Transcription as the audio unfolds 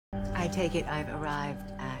I take it I've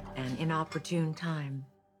arrived at an inopportune time.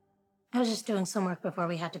 I was just doing some work before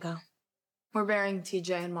we had to go. We're burying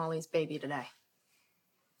TJ and Molly's baby today.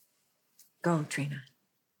 Go, Trina.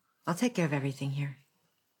 I'll take care of everything here.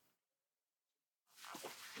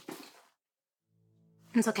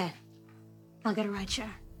 It's okay. I'll get a ride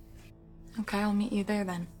share. Okay, I'll meet you there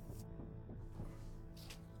then.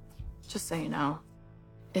 Just so you know,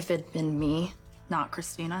 if it'd been me, not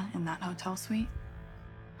Christina, in that hotel suite,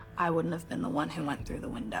 I wouldn't have been the one who went through the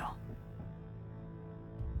window.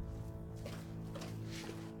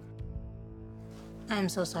 I'm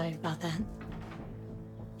so sorry about that.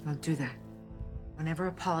 Don't do that. I'll never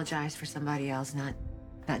apologize for somebody else, not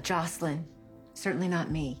Jocelyn. Certainly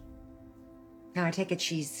not me. Now, I take it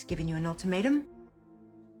she's giving you an ultimatum?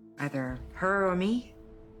 Either her or me?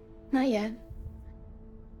 Not yet.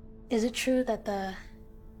 Is it true that the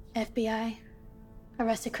FBI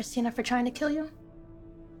arrested Christina for trying to kill you?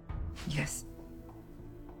 Yes.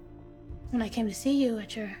 When I came to see you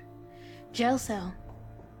at your jail cell,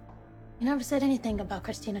 you never said anything about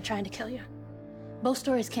Christina trying to kill you. Both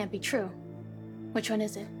stories can't be true. Which one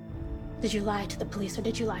is it? Did you lie to the police or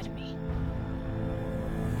did you lie to me?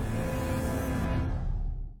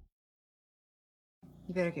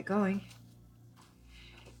 You better get going.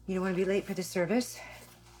 You don't want to be late for the service.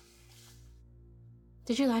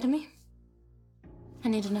 Did you lie to me? I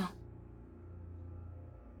need to know.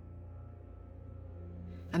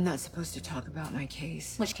 I'm not supposed to talk about my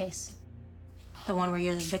case. Which case? The one where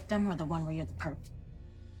you're the victim or the one where you're the perp?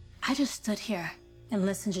 I just stood here and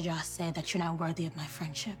listened to Josh say that you're not worthy of my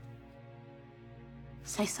friendship.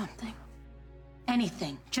 Say something.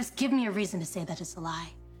 Anything. Just give me a reason to say that it's a lie.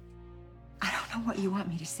 I don't know what you want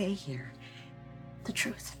me to say here. The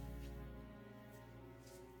truth.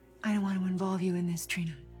 I don't want to involve you in this,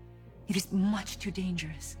 Trina. It is much too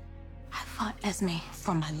dangerous. I fought Esme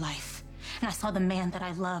for my life. And I saw the man that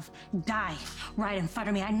I love die right in front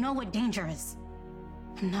of me. I know what danger is.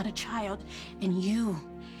 I'm not a child, and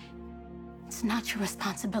it's not your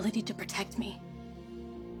responsibility to protect me.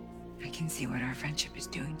 I can see what our friendship is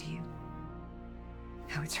doing to you.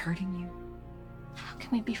 How it's hurting you. How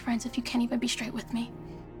can we be friends if you can't even be straight with me?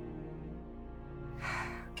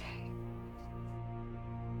 Okay.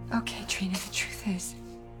 Okay, Trina, the truth is,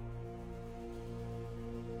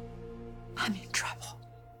 I'm in trouble.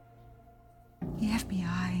 The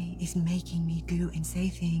FBI is making me do and say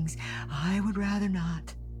things I would rather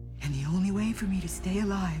not. And the only way for me to stay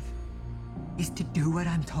alive is to do what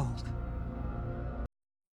I'm told.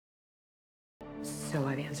 So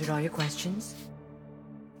I've answered all your questions.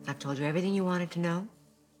 I've told you everything you wanted to know.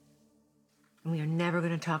 And we are never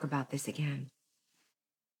going to talk about this again.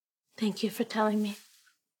 Thank you for telling me.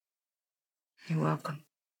 You're welcome.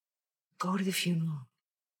 Go to the funeral.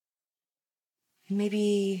 And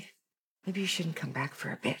maybe you shouldn't come back for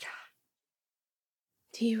a bit.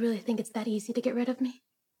 Do you really think it's that easy to get rid of me?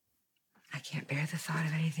 I can't bear the thought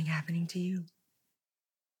of anything happening to you.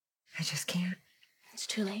 I just can't. It's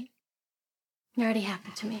too late. It already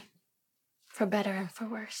happened to me. For better and for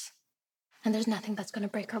worse. And there's nothing that's going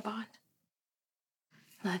to break our bond.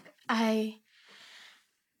 Look, I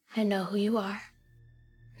know who you are.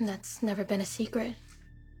 And that's never been a secret.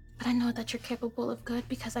 But I know that you're capable of good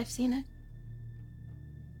because I've seen it.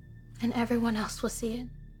 And everyone else will see it.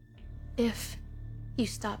 If you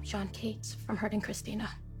stop John Cates from hurting Christina.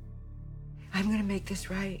 I'm gonna make this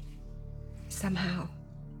right. Somehow.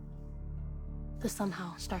 The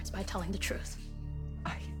somehow starts by telling the truth.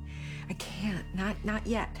 I can't. Not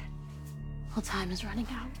yet. Well, time is running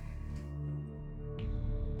out.